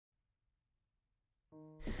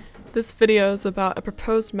This video is about a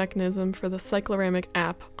proposed mechanism for the Cycloramic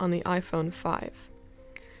app on the iPhone 5.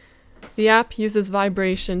 The app uses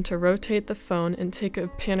vibration to rotate the phone and take a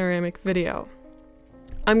panoramic video.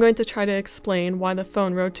 I'm going to try to explain why the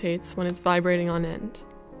phone rotates when it's vibrating on end.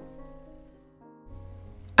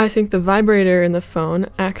 I think the vibrator in the phone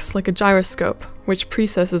acts like a gyroscope, which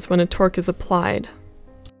precesses when a torque is applied.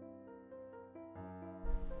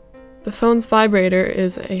 The phone's vibrator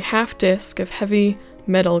is a half disc of heavy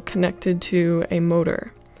metal connected to a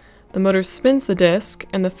motor. The motor spins the disc,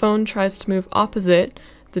 and the phone tries to move opposite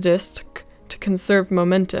the disc to conserve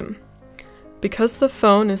momentum. Because the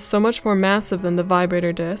phone is so much more massive than the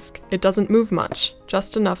vibrator disc, it doesn't move much,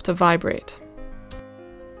 just enough to vibrate.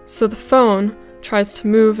 So the phone tries to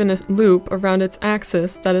move in a loop around its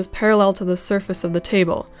axis that is parallel to the surface of the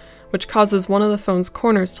table, which causes one of the phone's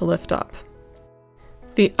corners to lift up.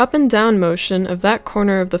 The up and down motion of that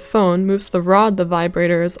corner of the phone moves the rod the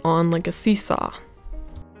vibrator is on like a seesaw.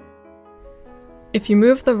 If you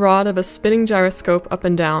move the rod of a spinning gyroscope up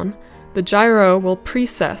and down, the gyro will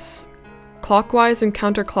precess clockwise and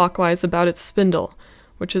counterclockwise about its spindle,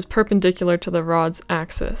 which is perpendicular to the rod's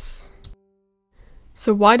axis.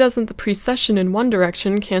 So why doesn't the precession in one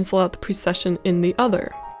direction cancel out the precession in the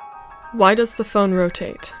other? Why does the phone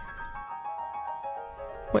rotate?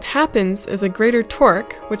 What happens is a greater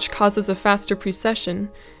torque, which causes a faster precession,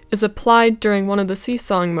 is applied during one of the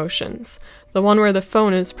seesawing motions, the one where the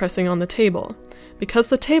phone is pressing on the table. Because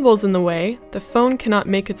the table is in the way, the phone cannot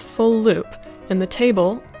make its full loop, and the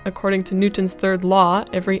table, according to Newton's third law,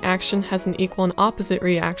 every action has an equal and opposite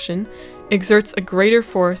reaction, exerts a greater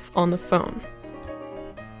force on the phone.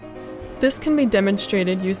 This can be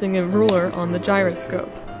demonstrated using a ruler on the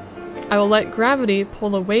gyroscope. I will let gravity pull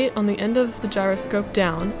the weight on the end of the gyroscope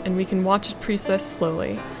down, and we can watch it precess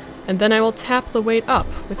slowly. And then I will tap the weight up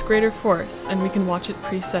with greater force, and we can watch it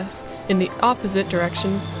precess in the opposite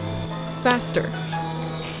direction faster.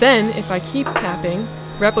 Then, if I keep tapping,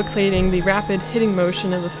 replicating the rapid hitting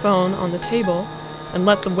motion of the phone on the table, and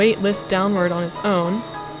let the weight list downward on its own,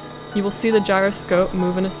 you will see the gyroscope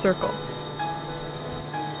move in a circle.